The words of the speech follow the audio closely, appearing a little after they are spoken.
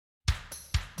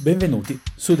Benvenuti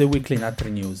su The Weekly Nutter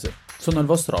News. Sono il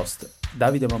vostro host,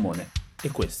 Davide Mamone,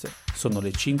 e queste sono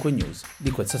le 5 news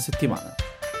di questa settimana.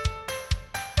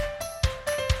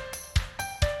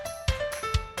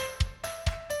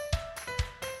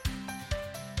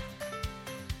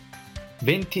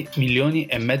 $20,5 milioni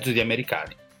di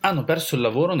americani hanno perso il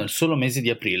lavoro nel solo mese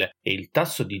di aprile e il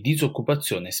tasso di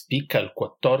disoccupazione spicca al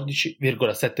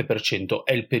 14,7%,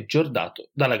 è il peggior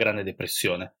dato dalla Grande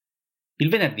Depressione. Il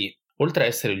venerdì, oltre a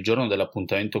essere il giorno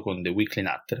dell'appuntamento con The Weekly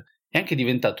Nutter, è anche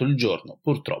diventato il giorno,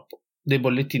 purtroppo, dei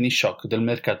bollettini shock del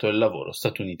mercato del lavoro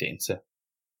statunitense.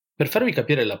 Per farvi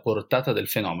capire la portata del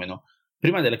fenomeno,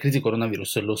 prima della crisi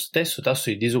coronavirus lo stesso tasso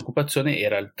di disoccupazione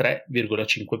era al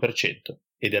 3,5%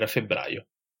 ed era febbraio.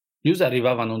 Gli USA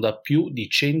arrivavano da più di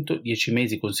 110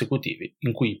 mesi consecutivi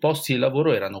in cui i posti di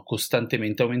lavoro erano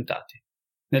costantemente aumentati.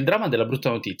 Nel dramma della brutta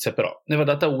notizia, però, ne va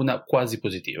data una quasi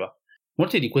positiva.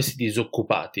 Molti di questi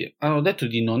disoccupati hanno detto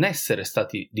di non essere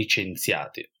stati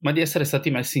licenziati, ma di essere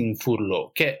stati messi in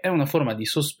furlough, che è una forma di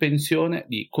sospensione,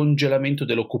 di congelamento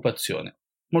dell'occupazione,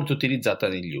 molto utilizzata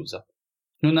negli USA.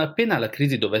 Non appena la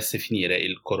crisi dovesse finire e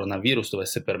il coronavirus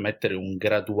dovesse permettere un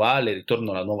graduale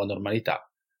ritorno alla nuova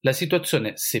normalità, la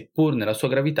situazione, seppur nella sua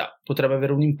gravità, potrebbe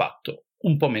avere un impatto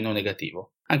un po' meno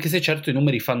negativo, anche se certo i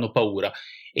numeri fanno paura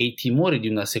e i timori di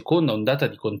una seconda ondata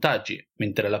di contagi,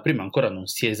 mentre la prima ancora non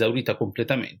si è esaurita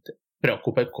completamente,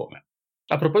 preoccupa e come.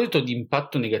 A proposito di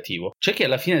impatto negativo, c'è chi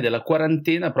alla fine della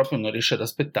quarantena proprio non riesce ad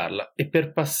aspettarla e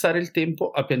per passare il tempo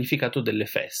ha pianificato delle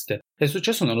feste. È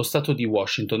successo nello stato di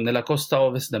Washington, nella costa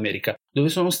ovest d'America, dove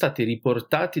sono stati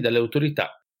riportati dalle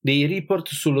autorità dei report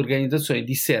sull'organizzazione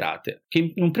di serate, che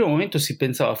in un primo momento si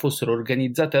pensava fossero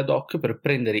organizzate ad hoc per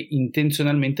prendere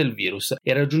intenzionalmente il virus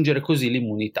e raggiungere così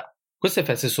l'immunità. Queste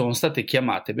feste sono state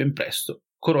chiamate ben presto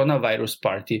Coronavirus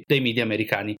Party dai media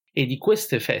americani e di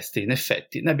queste feste in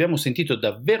effetti ne abbiamo sentito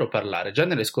davvero parlare già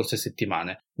nelle scorse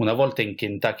settimane, una volta in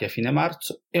Kentucky a fine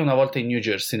marzo e una volta in New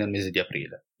Jersey nel mese di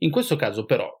aprile. In questo caso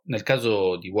però, nel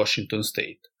caso di Washington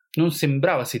State, non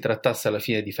sembrava si trattasse alla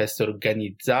fine di feste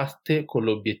organizzate con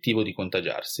l'obiettivo di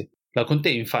contagiarsi. La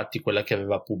contea, infatti, quella che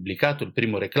aveva pubblicato il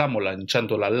primo reclamo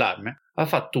lanciando l'allarme, ha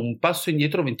fatto un passo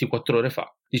indietro 24 ore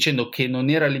fa, dicendo che non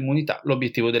era l'immunità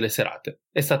l'obiettivo delle serate.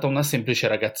 È stata una semplice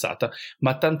ragazzata,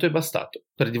 ma tanto è bastato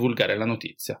per divulgare la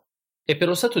notizia. E per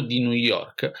lo stato di New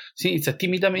York si inizia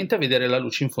timidamente a vedere la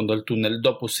luce in fondo al tunnel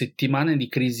dopo settimane di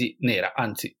crisi nera,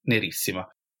 anzi nerissima.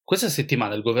 Questa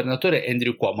settimana il governatore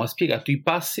Andrew Cuomo ha spiegato i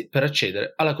passi per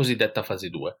accedere alla cosiddetta Fase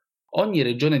 2. Ogni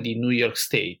regione di New York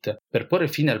State, per porre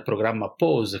fine al programma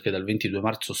Pause che dal 22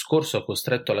 marzo scorso ha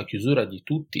costretto alla chiusura di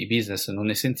tutti i business non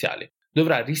essenziali,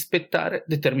 dovrà rispettare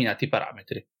determinati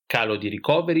parametri. Calo di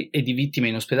ricoveri e di vittime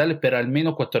in ospedale per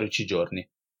almeno 14 giorni.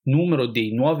 Numero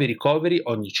dei nuovi ricoveri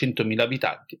ogni 100.000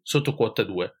 abitanti, sotto quota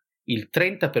 2. Il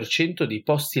 30% dei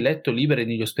posti letto liberi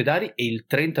negli ospedali e il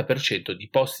 30% di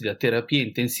posti da terapia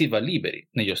intensiva liberi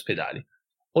negli ospedali,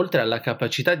 oltre alla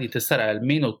capacità di testare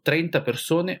almeno 30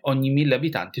 persone ogni 1.000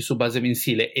 abitanti su base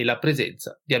mensile e la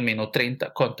presenza di almeno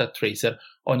 30 contact tracer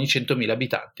ogni 100.000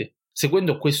 abitanti.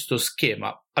 Seguendo questo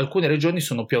schema, alcune regioni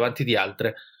sono più avanti di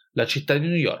altre. La città di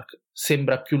New York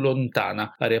sembra più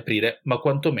lontana a riaprire, ma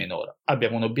quantomeno ora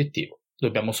abbiamo un obiettivo,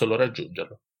 dobbiamo solo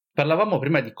raggiungerlo. Parlavamo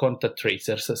prima di contact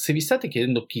tracers. Se vi state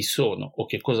chiedendo chi sono o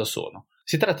che cosa sono,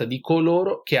 si tratta di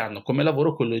coloro che hanno come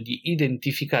lavoro quello di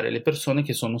identificare le persone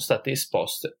che sono state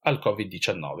esposte al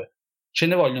Covid-19. Ce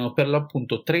ne vogliono per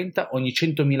l'appunto 30 ogni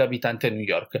 100.000 abitanti a New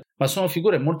York, ma sono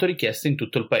figure molto richieste in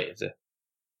tutto il paese.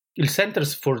 Il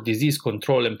Centers for Disease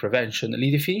Control and Prevention li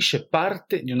definisce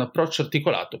parte di un approccio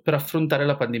articolato per affrontare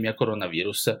la pandemia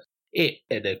coronavirus.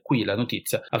 Ed è qui la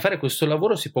notizia, a fare questo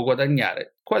lavoro si può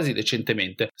guadagnare quasi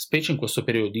decentemente, specie in questo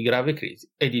periodo di grave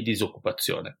crisi e di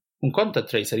disoccupazione. Un contact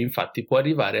tracer infatti può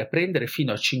arrivare a prendere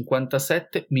fino a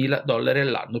 $57.000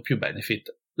 all'anno più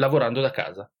benefit, lavorando da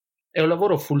casa. È un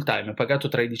lavoro full time pagato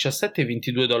tra i 17 e i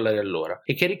 $22 all'ora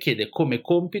e che richiede come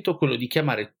compito quello di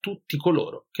chiamare tutti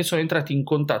coloro che sono entrati in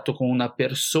contatto con una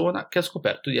persona che ha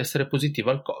scoperto di essere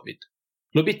positiva al Covid.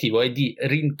 L'obiettivo è di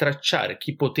rintracciare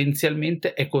chi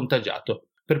potenzialmente è contagiato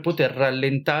per poter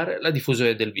rallentare la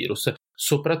diffusione del virus,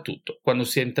 soprattutto quando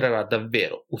si entrerà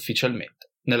davvero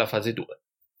ufficialmente nella fase 2.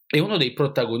 E uno dei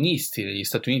protagonisti negli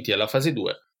Stati Uniti alla fase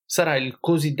 2 sarà il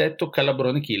cosiddetto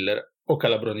calabrone killer o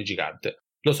calabrone gigante.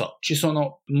 Lo so, ci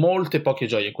sono molte poche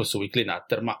gioie in questo Weekly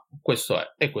Nutter, ma questo è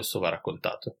e questo va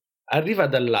raccontato. Arriva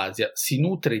dall'Asia, si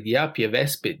nutre di api e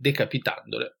vespe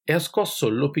decapitandole e ha scosso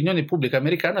l'opinione pubblica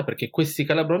americana perché questi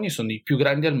calabroni sono i più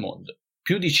grandi al mondo,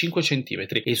 più di 5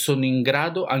 centimetri, e sono in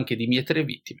grado anche di mietere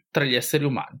vittime tra gli esseri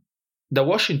umani. Da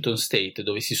Washington State,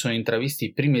 dove si sono intravisti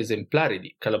i primi esemplari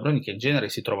di calabroni che in genere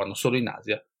si trovano solo in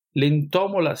Asia,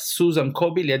 l'entomola Susan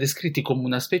Kobe li ha descritti come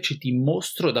una specie di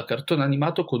mostro da cartone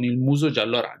animato con il muso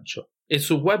giallo-arancio. E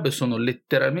sul web sono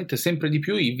letteralmente sempre di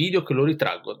più i video che lo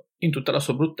ritraggono, in tutta la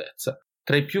sua bruttezza.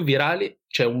 Tra i più virali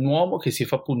c'è un uomo che si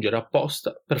fa pungere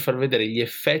apposta per far vedere gli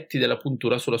effetti della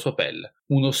puntura sulla sua pelle,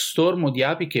 uno stormo di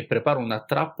api che prepara una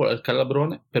trappola al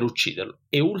calabrone per ucciderlo,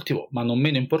 e ultimo, ma non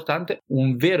meno importante,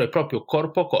 un vero e proprio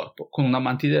corpo a corpo con una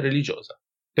mantide religiosa.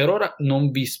 Per ora non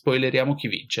vi spoileriamo chi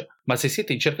vince, ma se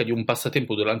siete in cerca di un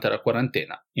passatempo durante la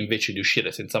quarantena, invece di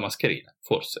uscire senza mascherina,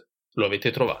 forse lo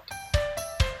avete trovato.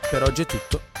 Per oggi è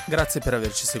tutto, grazie per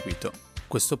averci seguito.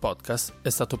 Questo podcast è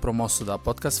stato promosso da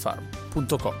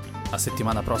podcastfarm.com. A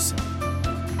settimana prossima!